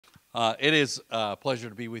It is a pleasure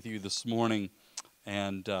to be with you this morning,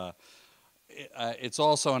 and it's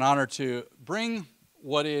also an honor to bring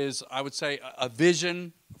what is, I would say, a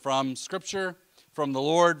vision from Scripture, from the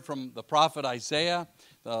Lord, from the prophet Isiah.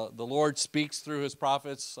 The Lord speaks through his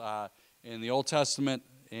prophets in the Old Testament,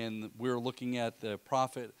 and we're looking at the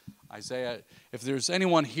prophet Isiah. If there's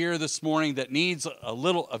anyone here this morning that needs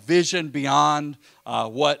a vision beyond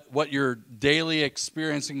what you're daily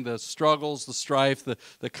experiencing, the struggles, the strife,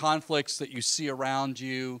 the conflicts that you see around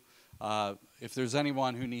you, if there's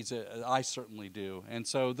anyone who needs it, I certainly do. And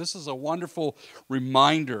so this is a wonderful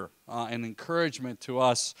reminder and encouragement to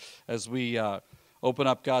us as we open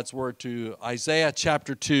up God's Word to Isaiah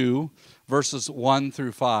chapter 2, verses 1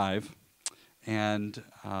 through 5. And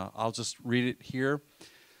I'll just read it here.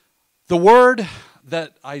 The word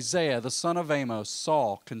that Isaiah, the son of Amos,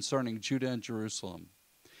 saw concerning Judah and Jerusalem.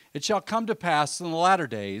 It shall come to pass in the latter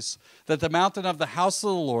days that the mountain of the house of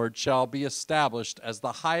the Lord shall be established as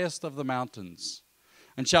the highest of the mountains,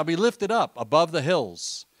 and shall be lifted up above the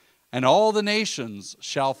hills, and all the nations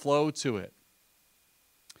shall flow to it.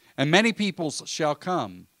 And many peoples shall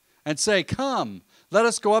come, and say, Come, let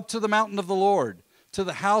us go up to the mountain of the Lord, to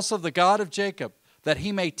the house of the God of Jacob, that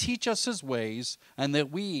he may teach us his ways, and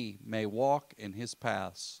that we may walk in his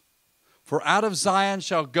paths. For out of Zion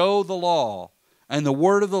shall go the law, and the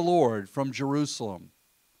word of the Lord from Jerusalem.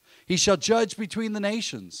 He shall judge between the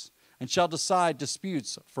nations, and shall decide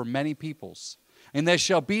disputes for many peoples. And they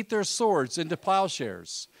shall beat their swords into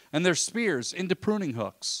plowshares, and their spears into pruning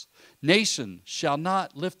hooks. Nation shall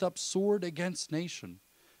not lift up sword against nation,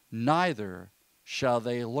 neither shall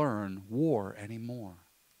they learn war anymore.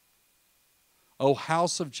 O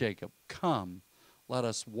house of Jacob, come, let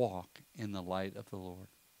us walk in the light of the Lord.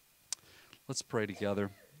 Let's pray together.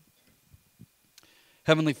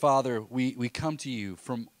 Heavenly Father, we come to you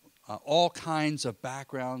from all kinds of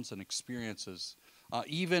backgrounds and experiences,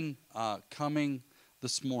 even coming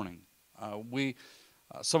this morning.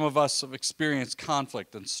 Some of us have experienced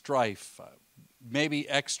conflict and strife, maybe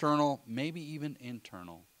external, maybe even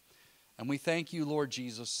internal. And we thank you, Lord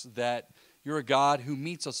Jesus, that you're a God who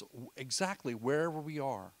meets us exactly wherever we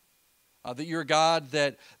are. That you're a God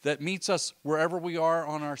that meets us wherever we are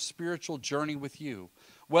on our spiritual journey with you.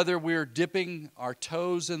 Whether we're dipping our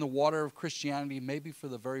toes in the water of Christianity, maybe for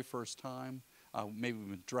the very first time, maybe we've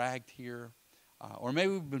been dragged here, or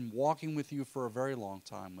maybe we've been walking with you for a very long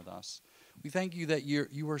time with us. We thank you that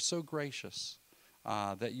you are so gracious,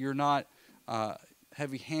 that you're not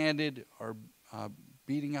heavy-handed or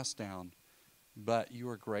beating us down, but you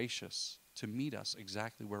are gracious to meet us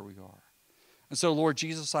exactly where we are. And so, Lord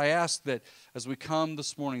Jesus, I ask that as we come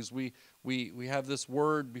this morning, as we have this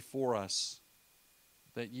word before us,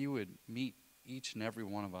 that you would meet each and every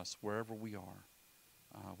one of us wherever we are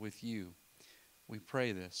with you. We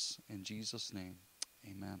pray this in Jesus' name.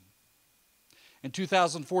 Amen. In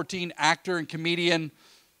 2014, actor and comedian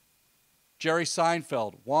Jerry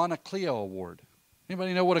Seinfeld won a Clio Award.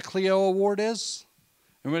 Anybody know what a Clio Award is?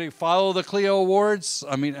 Anybody follow the Clio Awards?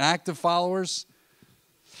 I mean, active followers?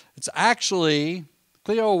 It's actually,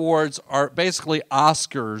 Clio Awards are basically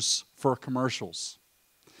Oscars for commercials.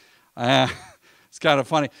 It's kind of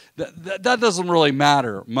funny. That doesn't really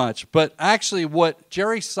matter much. But actually what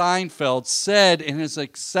Jerry Seinfeld said in his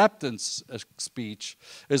acceptance speech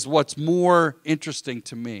is what's more interesting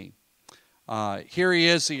to me. Here he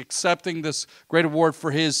is, accepting this great award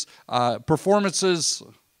for his performances,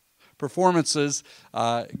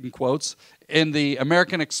 in quotes, in the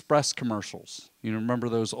American Express commercials. You remember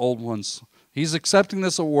those old ones. He's accepting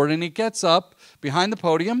this award, and he gets up behind the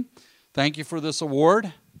podium. Thank you for this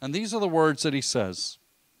award. And these are the words that he says.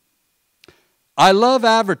 I love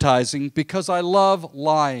advertising because I love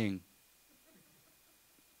lying.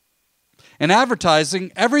 In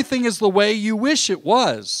advertising, everything is the way you wish it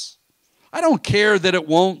was. I don't care that it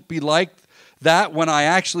won't be like that when I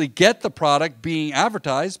actually get the product being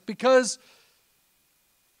advertised, because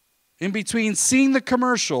in between seeing the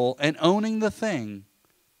commercial and owning the thing,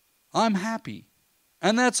 I'm happy.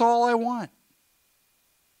 And that's all I want.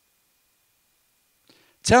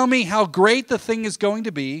 Tell me how great the thing is going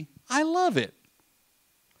to be. I love it.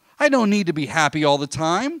 I don't need to be happy all the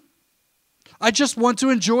time. I just want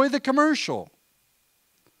to enjoy the commercial.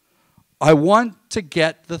 I want to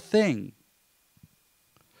get the thing.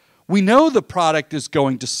 We know the product is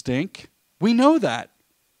going to stink. We know that.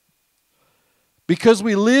 Because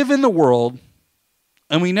we live in the world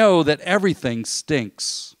and we know that everything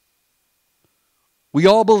stinks. We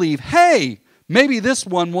all believe, hey, maybe this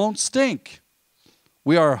one won't stink.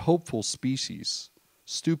 We are a hopeful species,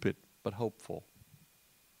 stupid but hopeful.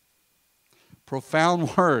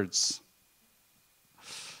 Profound words.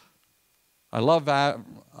 I love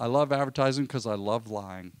advertising because I love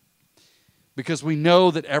lying. Because we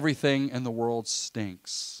know that everything in the world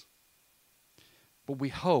stinks. But we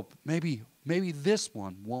hope maybe this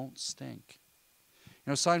one won't stink.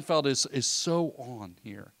 You know, Seinfeld is so on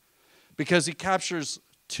here because he captures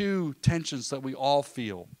two tensions that we all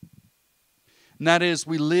feel. And that is,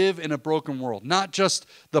 we live in a broken world, not just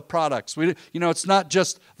the products. It's not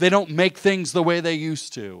just they don't make things the way they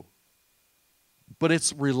used to, but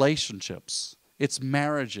it's relationships, it's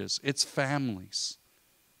marriages, it's families,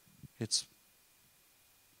 it's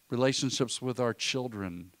relationships with our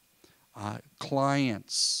children,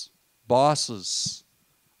 clients, bosses.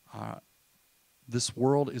 This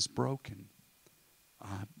world is broken.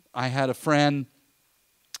 I had a friend,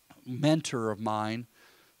 mentor of mine,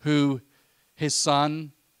 who his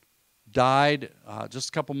son died just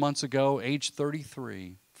a couple months ago, age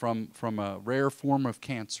 33, from a rare form of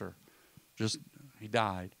cancer. He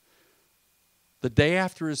died. The day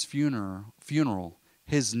after his funeral,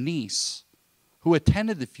 his niece, who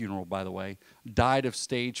attended the funeral, by the way, died of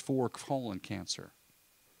stage 4 colon cancer.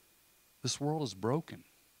 This world is broken.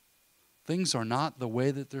 Things are not the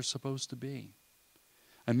way that they're supposed to be.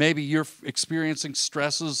 And maybe you're experiencing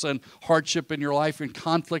stresses and hardship in your life and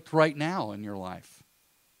conflict right now in your life.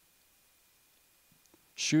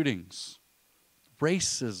 Shootings,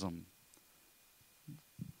 racism.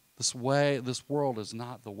 This world is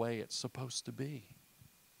not the way it's supposed to be.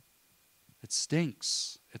 It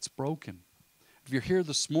stinks. It's broken. If you're here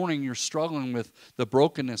this morning, you're struggling with the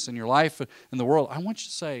brokenness in your life and the world, I want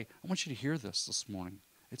you to hear this morning.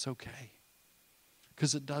 It's okay.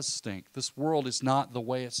 Because it does stink. This world is not the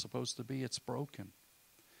way it's supposed to be. It's broken.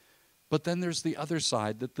 But then there's the other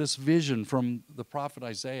side that this vision from the prophet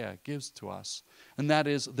Isiah gives to us. And that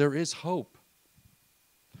is, there is hope.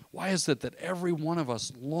 Why is it that every one of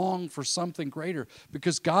us long for something greater?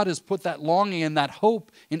 Because God has put that longing and that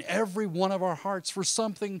hope in every one of our hearts for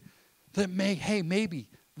something that maybe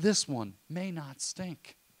this one may not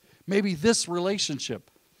stink. Maybe this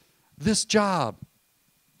relationship, this job,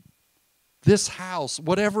 this house,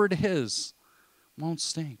 whatever it is, won't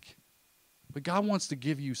stink. But God wants to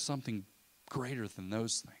give you something greater than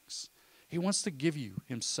those things. He wants to give you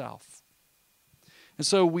himself. And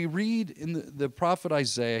so we read in the prophet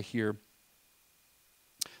Isiah here,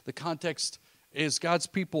 the context is God's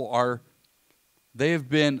people they're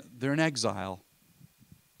in exile.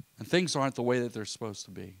 And things aren't the way that they're supposed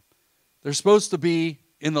to be. They're supposed to be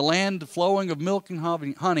in the land flowing of milk and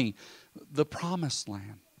honey, the promised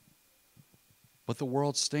land. But the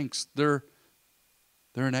world stinks. They're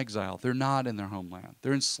in exile. They're not in their homeland.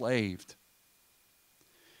 They're enslaved.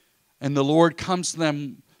 And the Lord comes to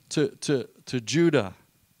them to Judah.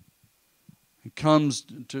 He comes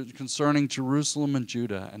concerning Jerusalem and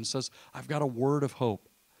Judah and says, I've got a word of hope.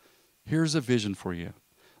 Here's a vision for you.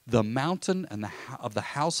 The mountain of the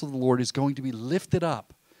house of the Lord is going to be lifted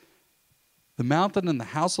up. The mountain and the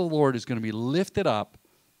house of the Lord is going to be lifted up,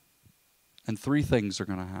 and 3 things are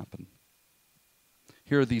going to happen.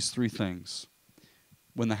 Here are these 3 things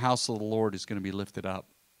when the house of the Lord is going to be lifted up.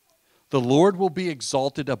 The Lord will be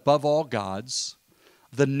exalted above all gods.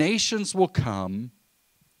 The nations will come,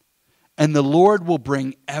 and the Lord will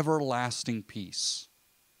bring everlasting peace.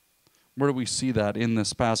 Where do we see that in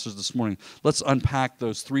this passage this morning? Let's unpack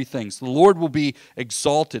those 3 things. The Lord will be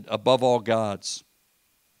exalted above all gods.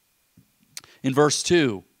 In verse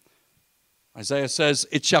 2, Isaiah says,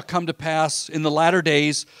 it shall come to pass in the latter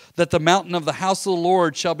days that the mountain of the house of the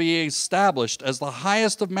Lord shall be established as the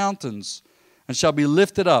highest of mountains and shall be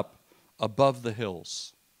lifted up above the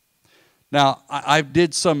hills. Now, I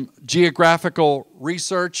did some geographical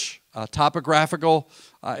research, topographical,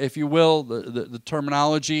 if you will, the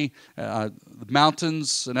terminology, the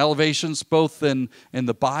mountains and elevations, both in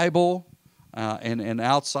the Bible and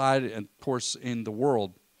outside, and of course in the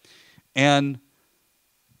world. And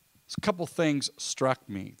a couple things struck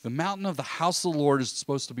me. The mountain of the house of the Lord is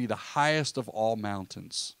supposed to be the highest of all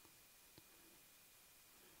mountains.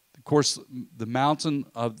 Of course, the mountain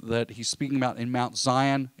that he's speaking about in Mount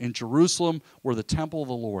Zion in Jerusalem, or the temple of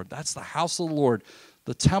the Lord. That's the house of the Lord.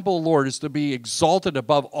 The temple of the Lord is to be exalted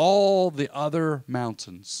above all the other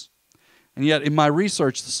mountains. And yet, in my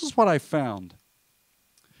research, this is what I found.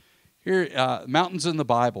 Here, mountains in the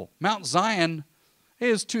Bible. Mount Zion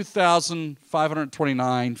is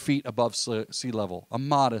 2,529 feet above sea level. A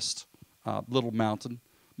modest little mountain,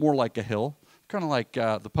 more like a hill. Kind of like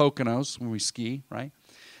the Poconos when we ski, right?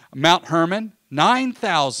 Mount Hermon,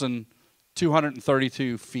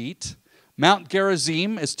 9,232 feet. Mount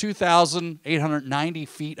Gerizim is 2,890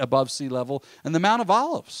 feet above sea level. And the Mount of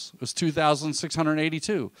Olives is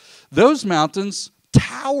 2,682. Those mountains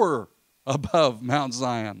tower above Mount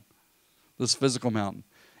Zion, this physical mountain.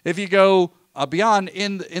 If you go beyond,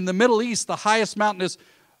 in the Middle East, the highest mountain is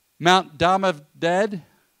Mount Damavdeh,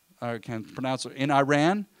 I can't pronounce it, in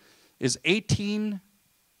Iran, is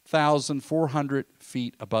 18,400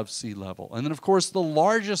 feet above sea level. And then, of course, the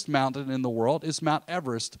largest mountain in the world is Mount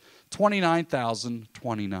Everest,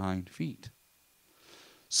 29,029 feet.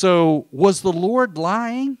 So was the Lord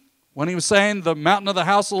lying when he was saying the mountain of the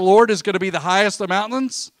house of the Lord is going to be the highest of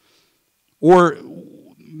mountains? Or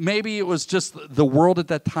maybe it was just the world at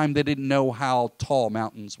that time, they didn't know how tall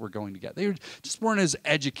mountains were going to get. They just weren't as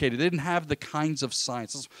educated. They didn't have the kinds of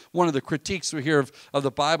science. That's one of the critiques we hear of the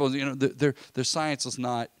Bible. Their science is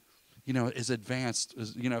not, as advanced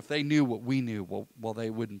as, if they knew what we knew, well, they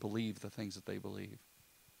wouldn't believe the things that they believe.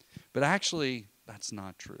 But actually, that's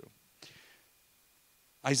not true.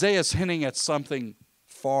 Isaiah is hinting at something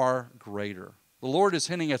far greater. The Lord is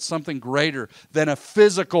hinting at something greater than a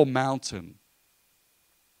physical mountain.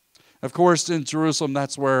 Of course, in Jerusalem,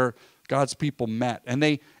 that's where God's people met. And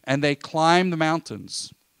they climbed the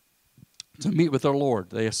mountains to meet with their Lord.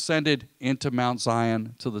 They ascended into Mount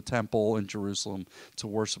Zion, to the temple in Jerusalem, to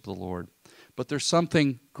worship the Lord. But there's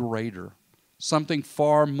something greater, something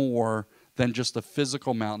far more than just a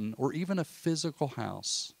physical mountain or even a physical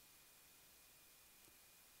house.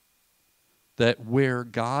 That where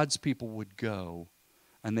God's people would go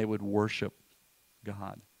and they would worship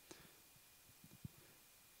God.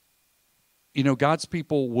 God's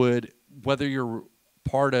people would, whether you're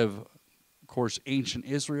part of course, ancient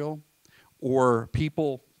Israel, or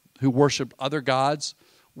people who worship other gods,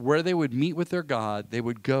 where they would meet with their God, they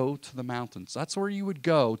would go to the mountains. That's where you would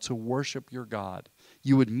go to worship your God.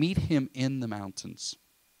 You would meet him in the mountains.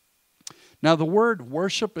 Now, the word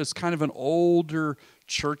worship is kind of an older,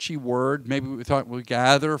 churchy word. Maybe we thought we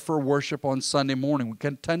gather for worship on Sunday morning. We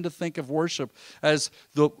can tend to think of worship as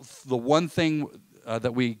the one thing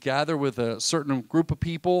that we gather with a certain group of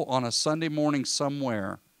people on a Sunday morning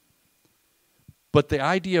somewhere. But the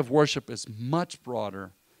idea of worship is much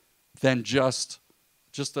broader than just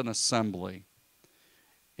an assembly.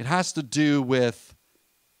 It has to do with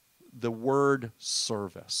the word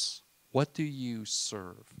service. What do you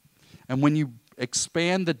serve? And when you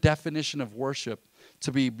expand the definition of worship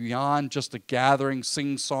to be beyond just a gathering,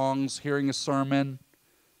 singing songs, hearing a sermon,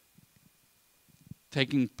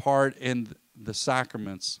 taking part in the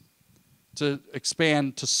sacraments, to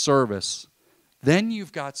expand to service, then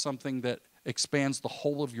you've got something that expands the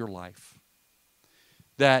whole of your life.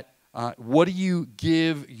 That what do you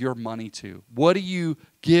give your money to? What do you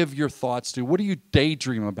give your thoughts to? What do you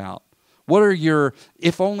daydream about? What are your,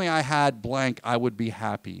 if only I had blank, I would be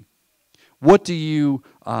happy? What do you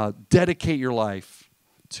dedicate your life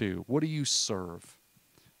to? What do you serve?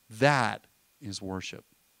 That is worship.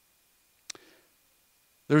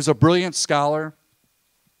 There's a brilliant scholar,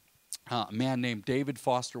 a man named David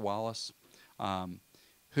Foster Wallace,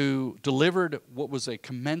 who delivered what was a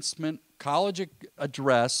commencement college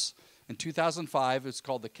address in 2005. It's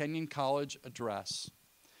called the Kenyon College Address.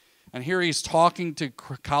 And here he's talking to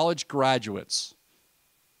college graduates,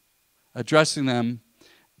 addressing them,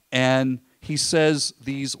 and he says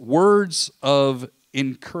these words of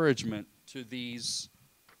encouragement to these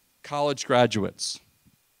college graduates.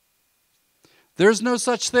 There's no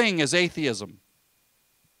such thing as atheism.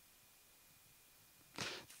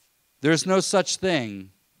 There's no such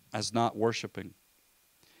thing as not worshiping.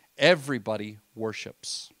 Everybody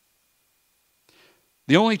worships.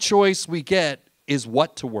 The only choice we get is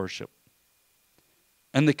what to worship.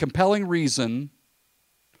 And the compelling reason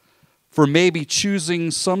for maybe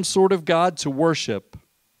choosing some sort of God to worship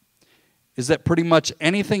is that pretty much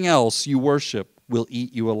anything else you worship will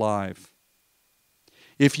eat you alive.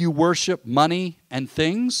 If you worship money and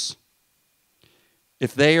things,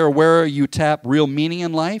 if they are where you tap real meaning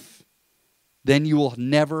in life, then you will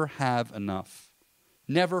never have enough.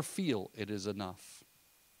 Never feel it is enough.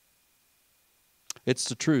 It's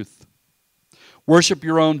the truth. Worship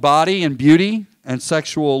your own body and beauty and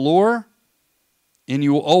sexual allure, and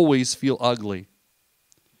you will always feel ugly.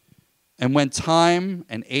 And when time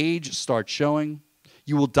and age start showing,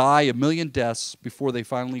 you will die a million deaths before they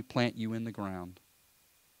finally plant you in the ground.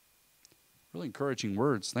 Really encouraging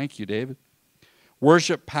words. Thank you, David.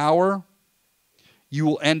 Worship power. You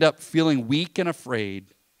will end up feeling weak and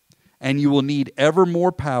afraid, and you will need ever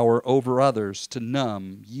more power over others to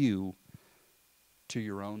numb you to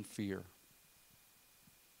your own fear.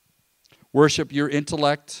 Worship your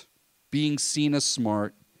intellect, being seen as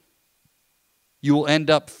smart. You will end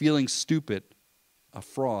up feeling stupid, a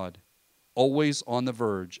fraud, always on the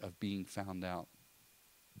verge of being found out.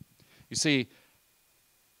 You see,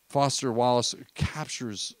 Foster Wallace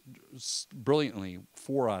captures brilliantly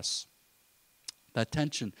for us. That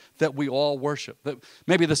tension that we all worship. That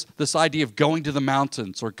maybe this idea of going to the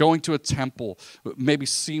mountains or going to a temple maybe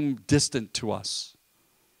seem distant to us.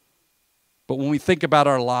 But when we think about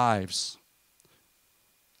our lives,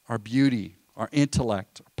 our beauty, our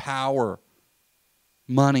intellect, our power,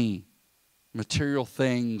 money, material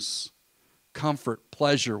things, comfort,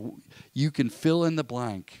 pleasure, you can fill in the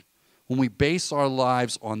blank. When we base our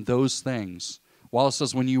lives on those things, Wallace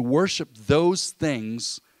says when you worship those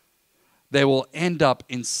things, they will end up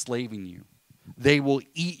enslaving you. They will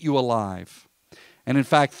eat you alive. And in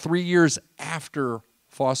fact, 3 years after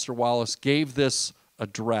Foster Wallace gave this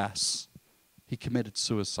address, he committed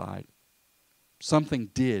suicide. Something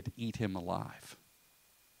did eat him alive.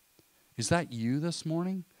 Is that you this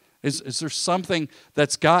morning? Is there something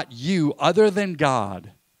that's got you other than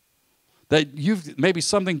God? That you've maybe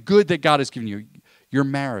something good that God has given you? Your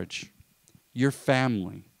marriage, your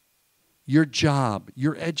family, your job,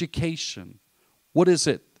 your education. What is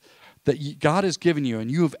it that God has given you, and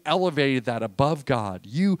you have elevated that above God?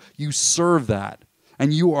 You serve that,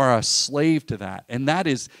 and you are a slave to that, and that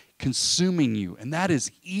is consuming you, and that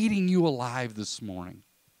is eating you alive this morning.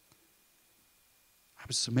 I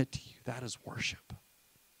would submit to you, that is worship.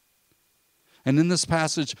 And in this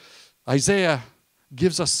passage, Isaiah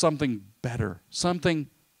gives us something better, something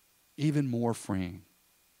even more freeing.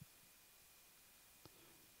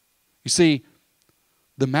 You see,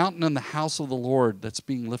 the mountain in the house of the Lord that's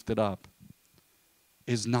being lifted up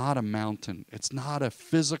is not a mountain. It's not a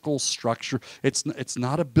physical structure. It's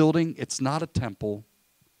not a building. It's not a temple.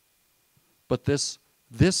 But this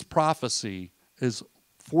prophecy is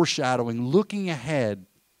foreshadowing, looking ahead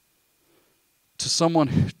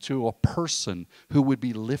to a person who would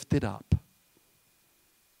be lifted up.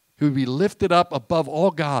 Who would be lifted up above all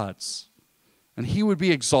gods. And he would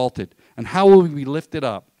be exalted. And how will he be lifted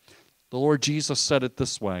up? The Lord Jesus said it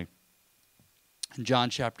this way in John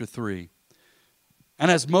chapter 3.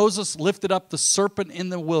 And as Moses lifted up the serpent in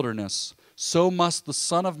the wilderness, so must the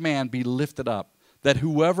Son of Man be lifted up, that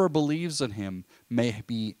whoever believes in him may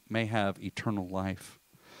have eternal life.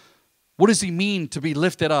 What does he mean to be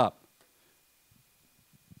lifted up?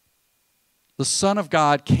 The Son of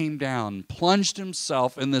God came down, plunged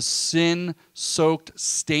himself in this sin-soaked,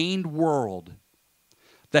 stained world,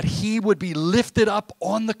 that he would be lifted up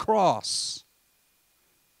on the cross.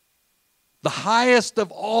 The highest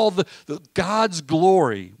of all the God's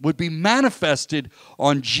glory would be manifested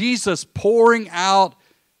on Jesus pouring out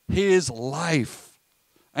his life,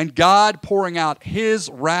 and God pouring out his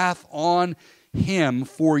wrath on him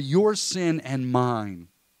for your sin and mine,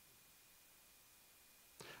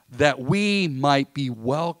 that we might be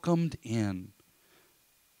welcomed in.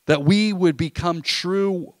 That we would become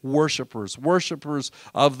true worshipers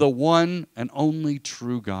of the one and only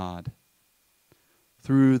true God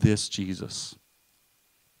through this Jesus.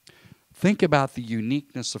 Think about the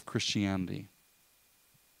uniqueness of Christianity.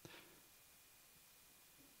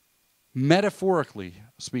 Metaphorically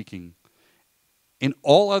speaking, in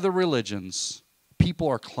all other religions, people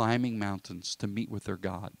are climbing mountains to meet with their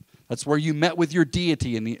God. That's where you met with your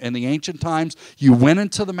deity in the ancient times. You went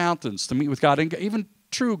into the mountains to meet with God. And even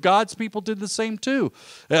true, God's people did the same too.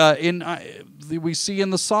 We see in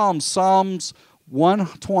the Psalms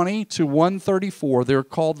 120 to 134, they're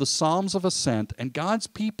called the Psalms of Ascent, and God's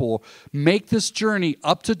people make this journey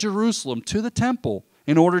up to Jerusalem, to the temple,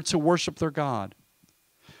 in order to worship their God.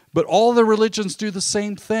 But all the religions do the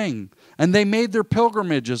same thing, and they made their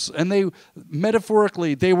pilgrimages, and they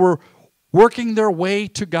were working their way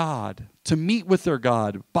to God, to meet with their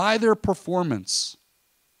God by their performance.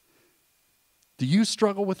 Do you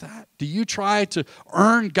struggle with that? Do you try to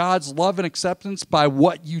earn God's love and acceptance by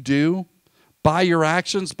what you do? By your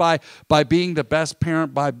actions? By being the best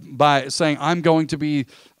parent? By saying, I'm going to be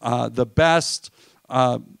the best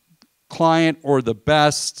client or the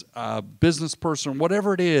best business person,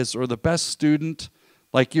 whatever it is, or the best student?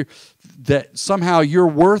 That somehow your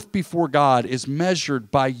worth before God is measured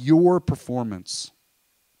by your performance.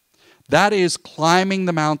 That is climbing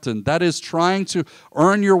the mountain. That is trying to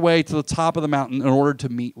earn your way to the top of the mountain in order to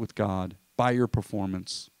meet with God by your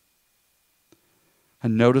performance.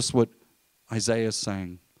 And notice what Isaiah is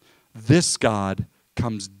saying. This God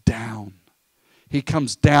comes down. He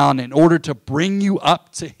comes down in order to bring you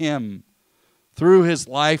up to him. Through his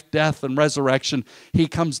life, death, and resurrection, he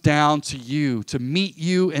comes down to you, to meet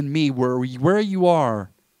you and me where you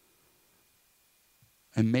are,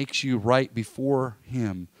 and makes you right before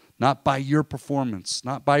him. Not by your performance,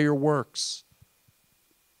 not by your works,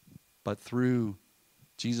 but through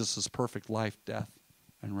Jesus' perfect life, death,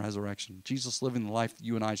 and resurrection. Jesus living the life that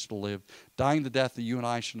you and I should have lived, dying the death that you and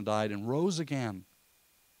I should have died, and rose again.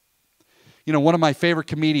 You know, one of my favorite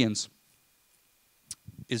comedians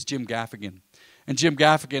is Jim Gaffigan. And Jim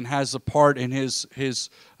Gaffigan has a part in his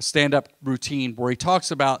stand-up routine where he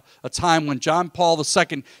talks about a time when John Paul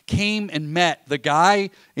II came and met the guy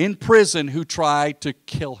in prison who tried to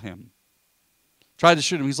kill him. Tried to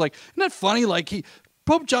shoot him. He's like, isn't that funny? Like,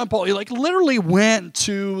 Pope John Paul, he like literally went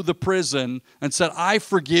to the prison and said, I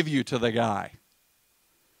forgive you to the guy.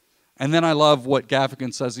 And then I love what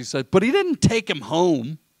Gaffigan says. He said, but he didn't take him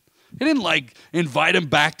home. He didn't like invite him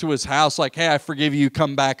back to his house like, hey, I forgive you,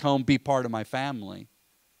 come back home, be part of my family.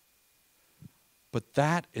 But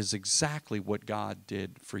that is exactly what God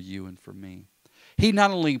did for you and for me. He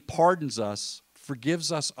not only pardons us,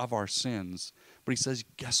 forgives us of our sins, but he says,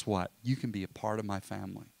 guess what? You can be a part of my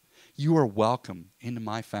family. You are welcome into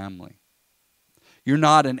my family. You're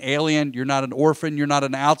not an alien. You're not an orphan. You're not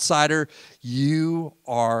an outsider. You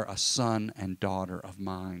are a son and daughter of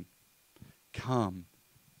mine. Come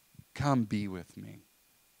be with me.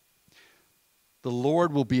 The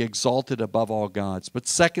Lord will be exalted above all gods. But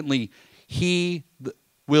secondly, he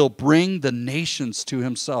will bring the nations to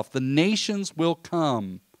himself. The nations will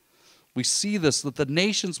come. We see this, that the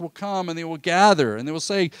nations will come and they will gather and they will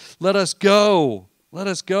say, let us go. Let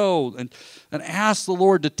us go and ask the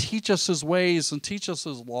Lord to teach us his ways and teach us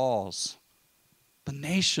his laws. The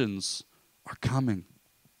nations are coming.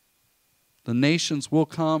 The nations will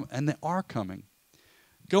come, and they are coming.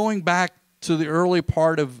 Going back to the early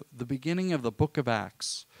part of the beginning of the book of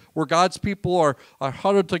Acts, where God's people are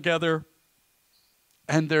huddled together,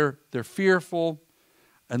 and they're fearful,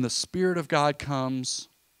 and the Spirit of God comes,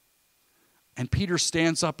 and Peter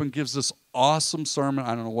stands up and gives this awesome sermon.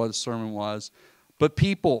 I don't know what the sermon was. But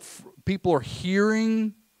people are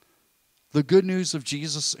hearing the good news of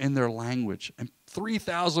Jesus in their language. And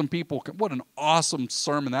 3,000 people, what an awesome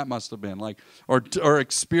sermon that must have been, like, or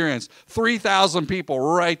experience. 3,000 people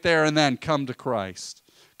right there and then come to Christ,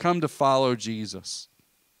 come to follow Jesus.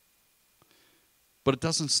 But it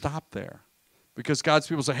doesn't stop there. Because God's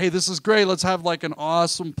people say, hey, this is great. Let's have like an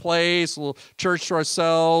awesome place, a little church to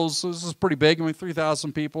ourselves. This is pretty big. I mean,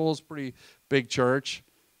 3,000 people is a pretty big church.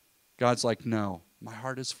 God's like, no, my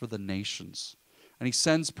heart is for the nations. And he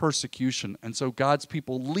sends persecution. And so God's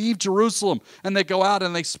people leave Jerusalem and they go out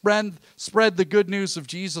and they spread the good news of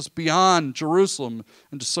Jesus beyond Jerusalem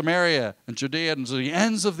into Samaria and Judea and to the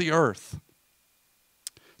ends of the earth.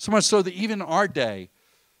 So much so that even in our day,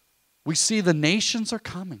 we see the nations are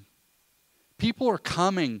coming. People are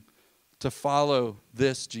coming to follow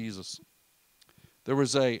this Jesus. There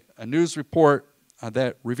was a news report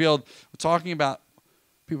that revealed, talking about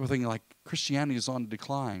people thinking like Christianity is on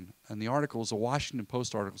decline. And the article was a Washington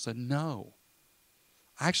Post article, said no.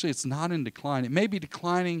 Actually, it's not in decline. It may be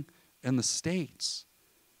declining in the States,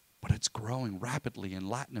 but it's growing rapidly in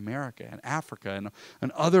Latin America and Africa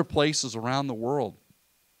and other places around the world.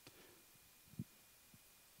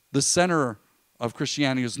 The center of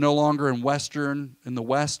Christianity is no longer in the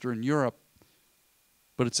West or in Europe,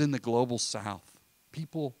 but it's in the global South.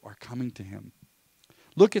 People are coming to him.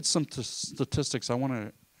 Look at some statistics I want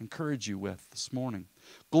to encourage you with this morning.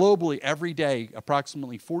 Globally, every day,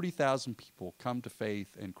 approximately 40,000 people come to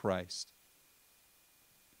faith in Christ.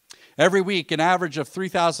 Every week, an average of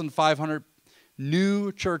 3,500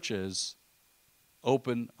 new churches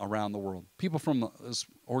open around the world. People from this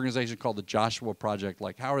organization called the Joshua Project,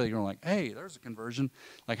 like, how are they going to, like, hey, there's a conversion.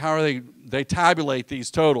 Like, how are they tabulate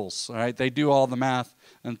these totals, all right? They do all the math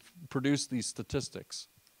and produce these statistics.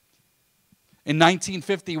 In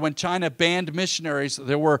 1950, when China banned missionaries,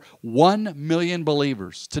 there were 1 million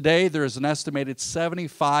believers. Today, there is an estimated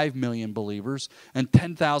 75 million believers and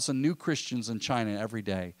 10,000 new Christians in China every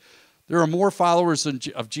day. There are more followers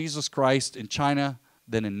of Jesus Christ in China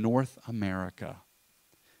than in North America.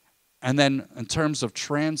 And then in terms of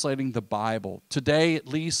translating the Bible, today at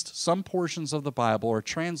least some portions of the Bible are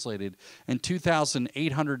translated in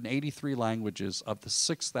 2,883 languages of the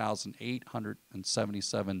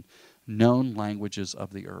 6,877 known languages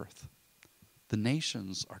of the earth. The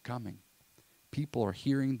nations are coming. People are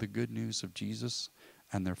hearing the good news of Jesus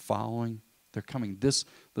and they're following. They're coming. This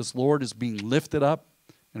Lord is being lifted up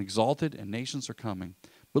and exalted and nations are coming.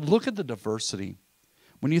 But look at the diversity.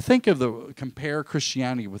 When you think of compare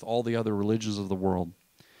Christianity with all the other religions of the world,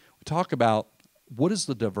 we talk about what is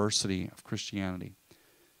the diversity of Christianity.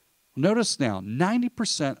 Notice now,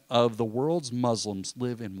 90% of the world's Muslims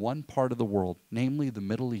live in one part of the world, namely the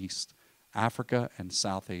Middle East, Africa, and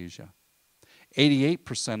South Asia.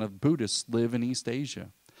 88% of Buddhists live in East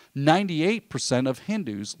Asia. 98% of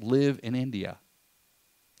Hindus live in India.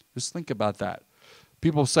 Just think about that.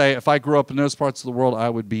 People say, if I grew up in those parts of the world,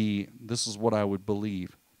 this is what I would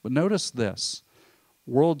believe. But notice this,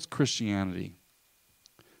 world Christianity.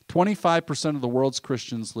 25% of the world's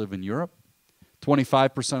Christians live in Europe.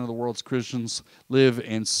 25% of the world's Christians live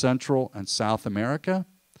in Central and South America.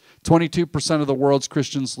 22% of the world's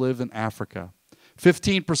Christians live in Africa.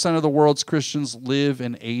 15% of the world's Christians live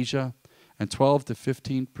in Asia. And 12 to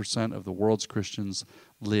 15% of the world's Christians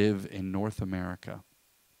live in North America.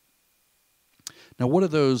 Now, what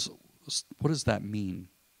does that mean?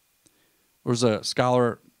 There was a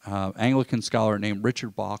scholar, Anglican scholar named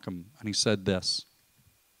Richard Bauckham, and he said this: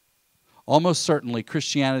 almost certainly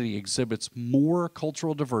Christianity exhibits more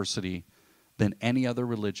cultural diversity than any other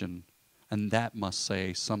religion, and that must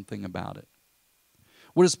say something about it.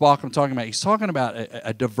 What is Bauckham talking about? He's talking about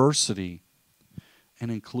a diversity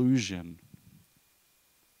and inclusion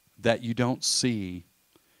that you don't see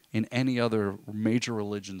in any other major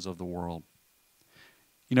religions of the world.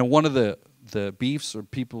 You know, one of the beefs or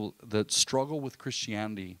people that struggle with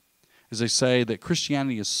Christianity is they say that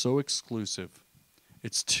Christianity is so exclusive.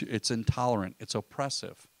 It's intolerant. It's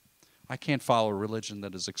oppressive. I can't follow a religion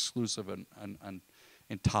that is exclusive and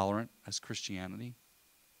intolerant as Christianity.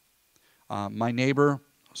 My neighbor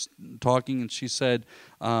was talking, and she said,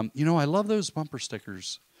 I love those bumper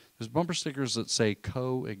stickers. There's bumper stickers that say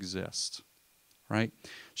coexist, right?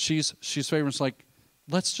 She's famous, like,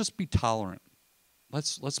 let's just be tolerant.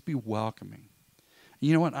 Let's be welcoming.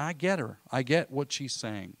 You know what? I get her. I get what she's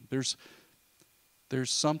saying. There's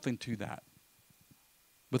something to that.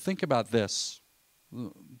 But think about this.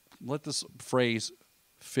 Let this phrase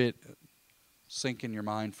sink in your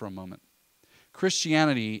mind for a moment.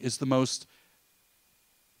 Christianity is the most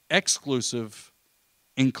exclusive,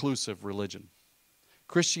 inclusive religion.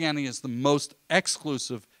 Christianity is the most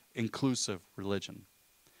exclusive, inclusive religion.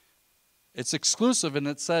 It's exclusive, and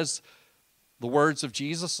it says the words of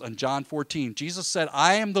Jesus in John 14. Jesus said,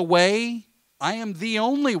 I am the way, I am the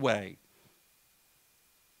only way,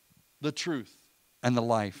 the truth, and the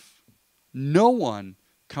life. No one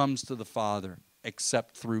comes to the Father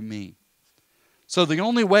except through me. So the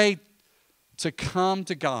only way to come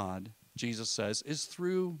to God, Jesus says, is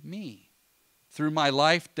through me. Through my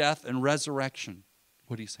life, death, and resurrection.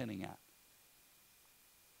 What he's hinting at.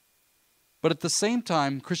 But at the same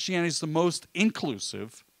time, Christianity is the most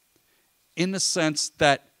inclusive in the sense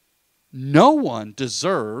that no one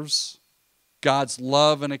deserves God's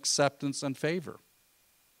love and acceptance and favor.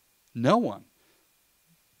 No one.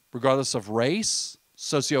 Regardless of race,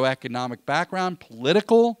 socioeconomic background,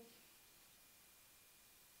 political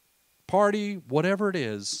party, whatever it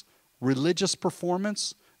is, religious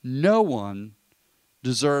performance, no one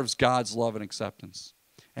deserves God's love and acceptance.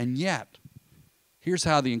 And yet, here's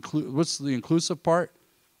how what's the inclusive part?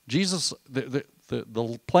 Jesus,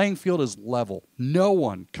 the playing field is level. No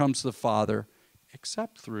one comes to the Father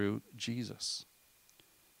except through Jesus.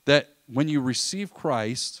 That when you receive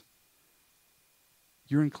Christ,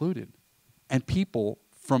 you're included. And people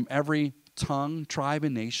from every tongue, tribe,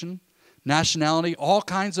 and nation, nationality, all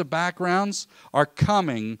kinds of backgrounds are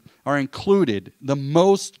included. The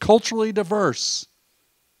most culturally diverse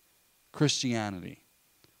Christianity.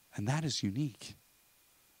 And that is unique.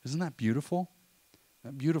 Isn't that beautiful?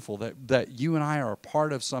 Beautiful that you and I are a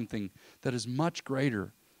part of something that is much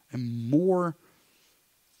greater and more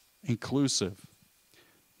inclusive.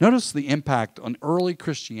 Notice the impact on early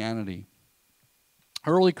Christianity.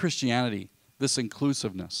 Early Christianity, this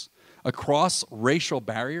inclusiveness. Across racial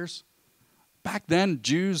barriers. Back then,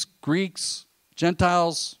 Jews, Greeks,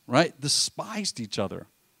 Gentiles, right, despised each other.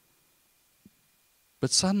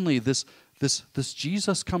 But suddenly this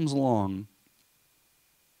Jesus comes along,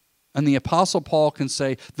 and the Apostle Paul can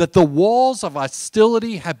say that the walls of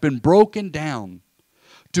hostility have been broken down.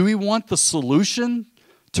 Do we want the solution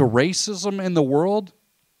to racism in the world?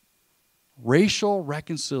 Racial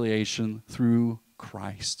reconciliation through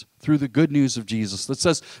Christ, through the good news of Jesus that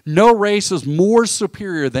says no race is more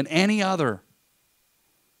superior than any other.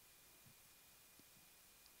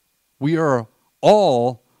 We are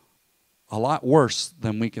all a lot worse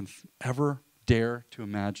than we can ever dare to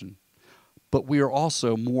imagine. But we are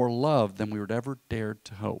also more loved than we would ever dare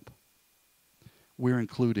to hope. We're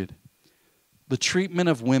included. The treatment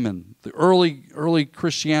of women. The early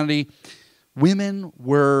Christianity, women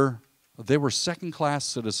were second-class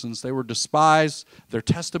citizens. They were despised. Their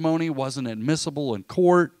testimony wasn't admissible in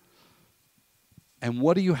court. And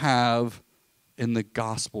what do you have in the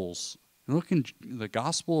Gospels? Look in the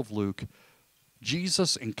Gospel of Luke,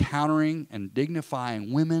 Jesus encountering and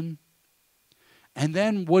dignifying women. And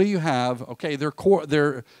then what do you have? Okay,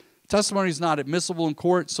 their testimony is not admissible in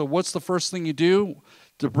court, so what's the first thing you do?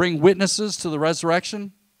 to bring witnesses to the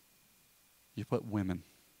resurrection? You put women.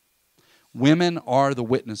 Women are the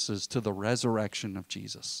witnesses to the resurrection of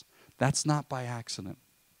Jesus. That's not by accident.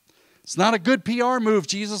 It's not a good PR move,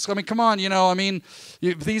 Jesus. I mean, come on,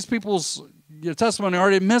 these people's testimony are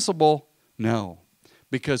admissible. No,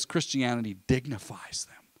 because Christianity dignifies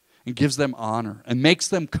them and gives them honor and makes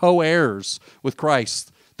them co-heirs with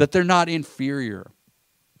Christ, that they're not inferior.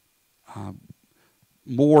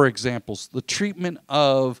 More examples. The treatment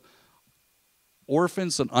of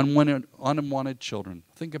orphans and unwanted children.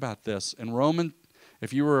 Think about this. In Roman,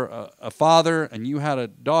 if you were a father and you had a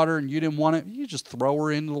daughter and you didn't want it, you just throw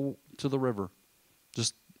her into the river.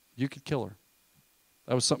 You could kill her.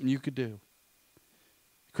 That was something you could do.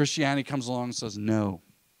 Christianity comes along and says, no,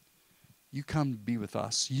 you come to be with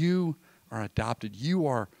us. You are adopted. You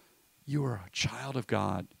are a child of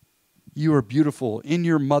God. You are beautiful. In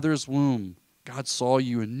your mother's womb, God saw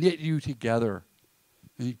you and knit you together.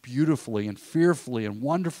 Beautifully and fearfully and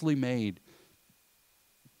wonderfully made.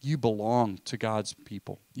 You belong to God's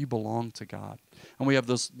people. You belong to God. And we have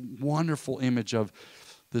this wonderful image of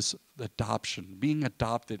this adoption, being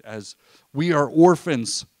adopted as we are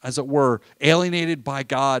orphans, as it were, alienated by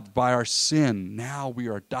God by our sin. Now we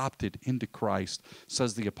are adopted into Christ,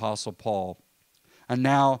 says the Apostle Paul. And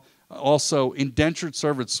now also indentured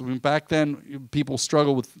servants. Back then, people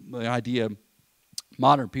struggle with the idea,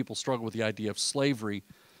 modern people struggle with the idea of slavery,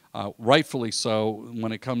 rightfully so,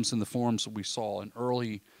 when it comes in the forms that we saw in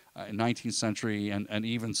early 19th century and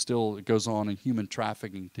even still it goes on in human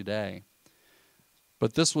trafficking today.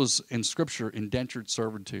 But this was in Scripture indentured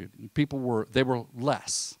servitude. They were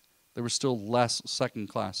less. They were still less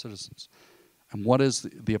second-class citizens. And what does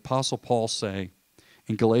the Apostle Paul say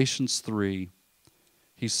in Galatians 3?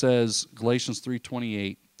 He says, Galatians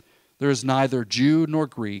 3:28, there is neither Jew nor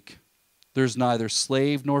Greek, there is neither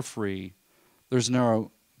slave nor free, there is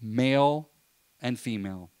no male and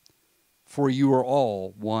female, for you are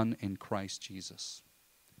all one in Christ Jesus.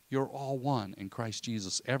 You're all one in Christ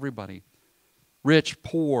Jesus. Everybody. Rich,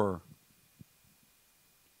 poor,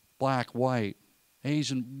 black, white,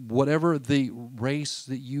 Asian, whatever the race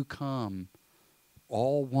that you come,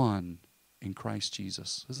 all one in Christ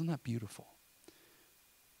Jesus. Isn't that beautiful?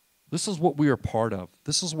 This is what we are part of.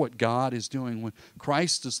 This is what God is doing. When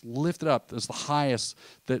Christ is lifted up as the highest,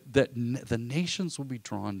 that the nations will be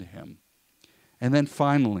drawn to him. And then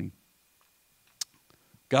finally,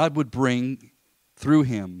 God would bring through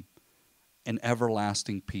him an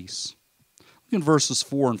everlasting peace. Look in verses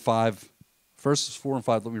 4 and 5. Verses 4 and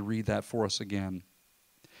 5, let me read that for us again.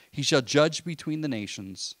 He shall judge between the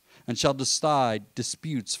nations and shall decide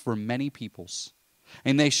disputes for many peoples.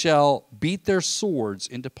 And they shall beat their swords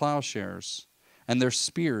into plowshares and their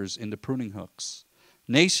spears into pruning hooks.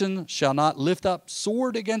 Nation shall not lift up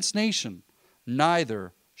sword against nation,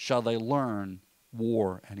 neither shall they learn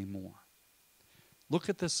war anymore. Look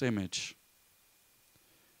at this image.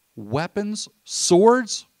 Weapons,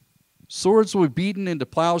 swords will be beaten into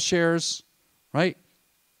plowshares, right?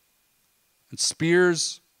 And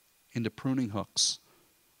spears into pruning hooks.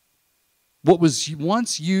 What was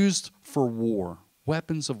once used for war,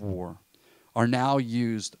 weapons of war, are now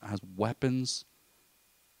used as weapons,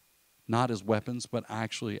 not as weapons, but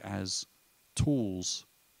actually as tools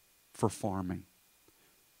for farming.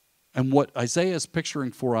 And what Isaiah is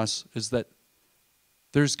picturing for us is that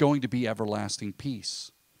there's going to be everlasting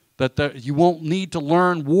peace. That you won't need to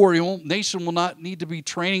learn war. Nation will not need to be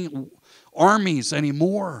training armies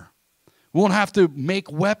anymore. We won't have to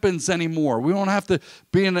make weapons anymore. We won't have to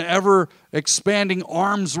be in an ever-expanding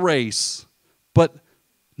arms race. But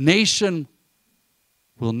nation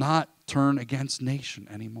will not turn against nation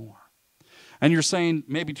anymore. And you're saying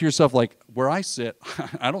maybe to yourself, like, where I sit,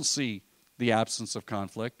 I don't see the absence of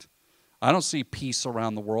conflict. I don't see peace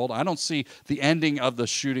around the world. I don't see the ending of the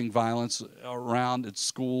shooting violence around at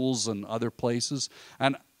schools and other places.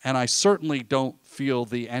 And I certainly don't feel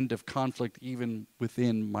the end of conflict even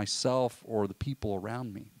within myself or the people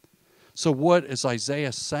around me. So what is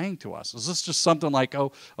Isaiah saying to us? Is this just something like, a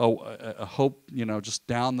hope, just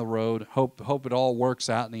down the road, hope it all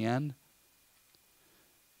works out in the end?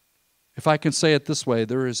 If I can say it this way,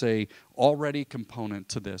 there is a already component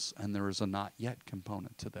to this, and there is a not yet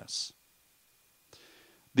component to this.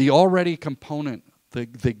 The already component, the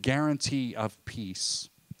guarantee of peace,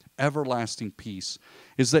 everlasting peace,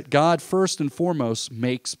 is that God first and foremost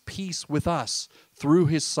makes peace with us through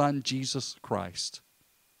his Son, Jesus Christ.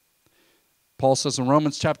 Paul says in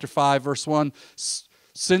Romans chapter 5, verse 1,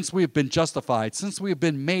 since we have been justified, since we have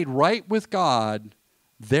been made right with God,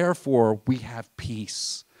 therefore we have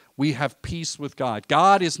peace. We have peace with God.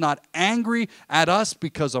 God is not angry at us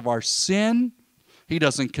because of our sin. He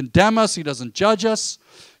doesn't condemn us. He doesn't judge us.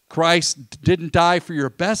 Christ didn't die for your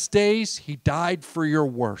best days. He died for your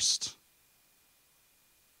worst.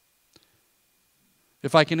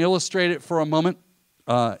 If I can illustrate it for a moment,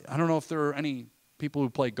 I don't know if there are any people who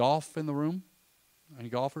play golf in the room. Any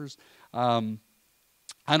golfers?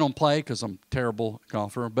 I don't play because I'm a terrible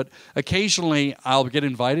golfer, but occasionally I'll get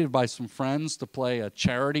invited by some friends to play a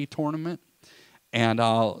charity tournament. And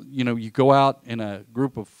you go out in a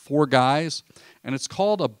group of 4 guys, and it's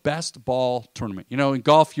called a best ball tournament. You know, in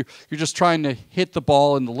golf, you're just trying to hit the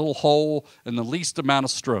ball in the little hole in the least amount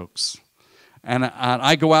of strokes. And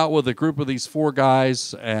I go out with a group of these 4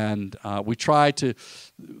 guys, and we try to.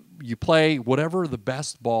 You play whatever the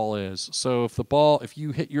best ball is. So if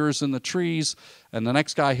you hit yours in the trees, and the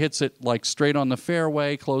next guy hits it like straight on the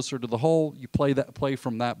fairway, closer to the hole, you play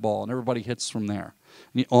from that ball, and everybody hits from there.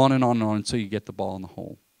 And on and on and on until you get the ball in the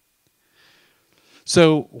hole.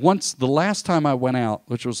 So the last time I went out,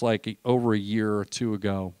 which was like over a year or 2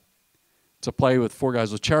 ago, to play with 4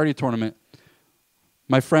 guys, a charity tournament,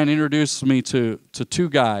 my friend introduced me to 2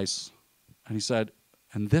 guys, and he said,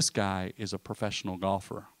 and this guy is a professional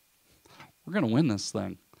golfer. We're going to win this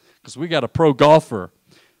thing because we got a pro golfer.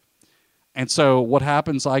 And so what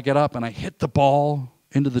happens, I get up and I hit the ball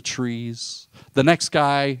into the trees. The next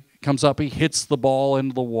guy comes up, he hits the ball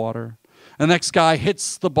into the water. The next guy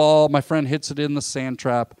hits the ball, my friend hits it in the sand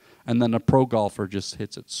trap, and then a pro golfer just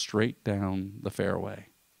hits it straight down the fairway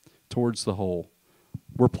towards the hole.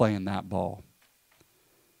 We're playing that ball.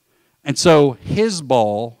 And so his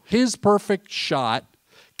ball, his perfect shot,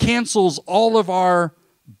 cancels all of our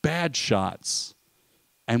bad shots,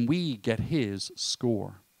 and we get his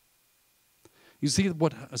score. You see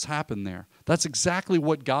what has happened there? That's exactly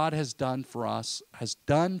what God has done for us, has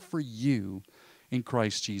done for you in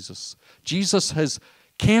Christ Jesus. Jesus has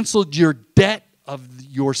canceled your debt of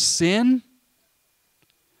your sin,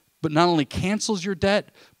 but not only cancels your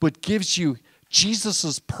debt, but gives you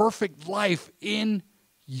Jesus' perfect life in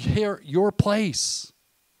your place.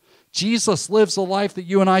 Jesus lives the life that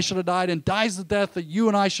you and I should have died and dies the death that you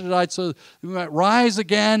and I should have died so that we might rise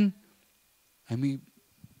again and we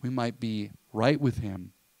might be right with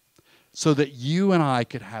him so that you and I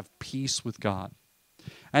could have peace with God.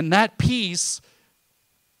 And that peace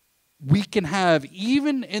we can have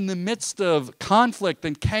even in the midst of conflict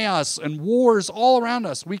and chaos and wars all around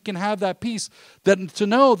us. We can have that peace to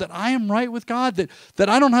know that I am right with God, that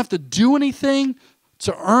I don't have to do anything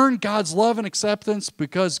to earn God's love and acceptance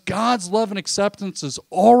because God's love and acceptance is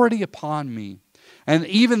already upon me. And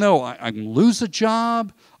even though I can lose a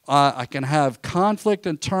job, I can have conflict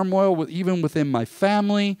and turmoil even within my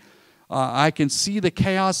family, I can see the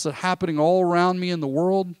chaos that's happening all around me in the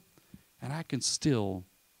world, and I can still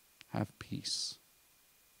have peace.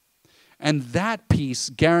 And that peace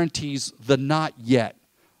guarantees the not yet,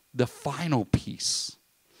 the final peace.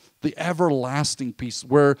 The everlasting peace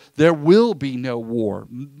where there will be no war,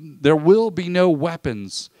 there will be no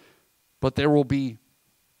weapons, but there will be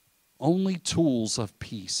only tools of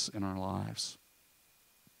peace in our lives.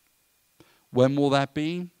 When will that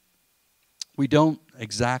be? We don't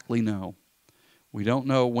exactly know. We don't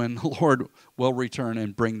know when the Lord will return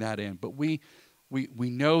and bring that in, but we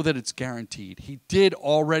know that it's guaranteed. He did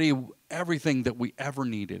already everything that we ever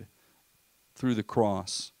needed through the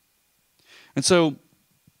cross. And so,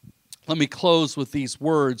 let me close with these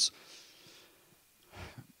words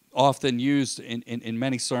often used in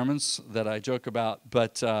many sermons that I joke about.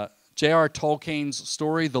 But J.R. Tolkien's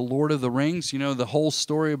story, The Lord of the Rings, the whole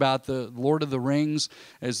story about the Lord of the Rings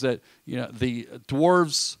is that the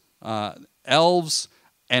dwarves, elves,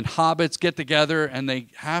 and hobbits get together and they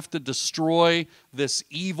have to destroy this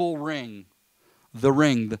evil ring. The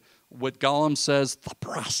ring, what Gollum says, the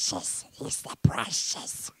precious is the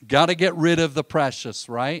precious. Got to get rid of the precious,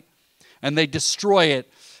 right? And they destroy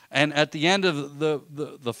it. And at the end of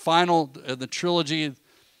the final, the trilogy,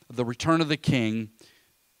 The Return of the King,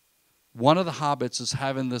 one of the hobbits is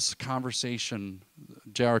having this conversation,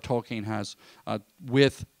 J.R. Tolkien has,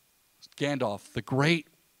 with Gandalf, the great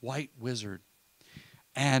white wizard.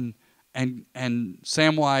 And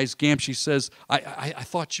Samwise Gamgee says, I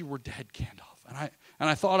thought you were dead, Gandalf. And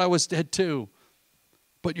I thought I was dead too.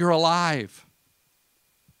 But you're alive.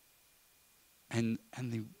 And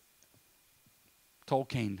the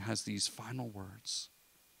Tolkien has these final words,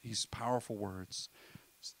 these powerful words.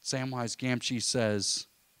 Samwise Gamgee says,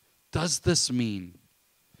 does this mean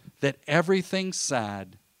that everything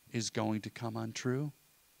sad is going to come untrue?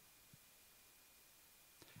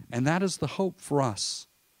 And that is the hope for us.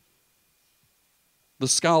 The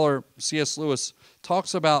scholar C.S. Lewis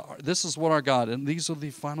talks about, this is what our God, and these are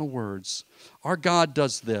the final words. Our God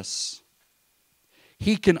does this.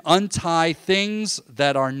 He can untie things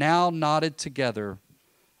that are now knotted together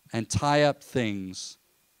and tie up things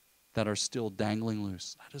that are still dangling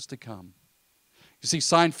loose. That is to come. You see,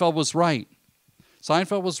 Seinfeld was right.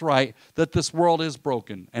 Seinfeld was right that this world is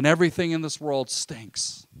broken and everything in this world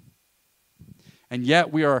stinks. And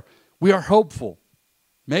yet we are hopeful.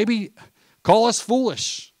 Maybe call us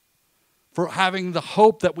foolish for having the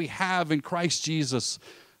hope that we have in Christ Jesus,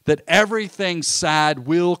 that everything sad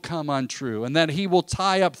will come untrue, and that He will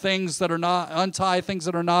tie up things that are not, untie things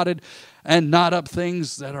that are knotted, and knot up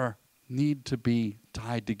things that need to be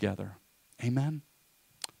tied together. Amen?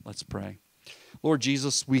 Let's pray. Lord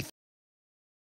Jesus, we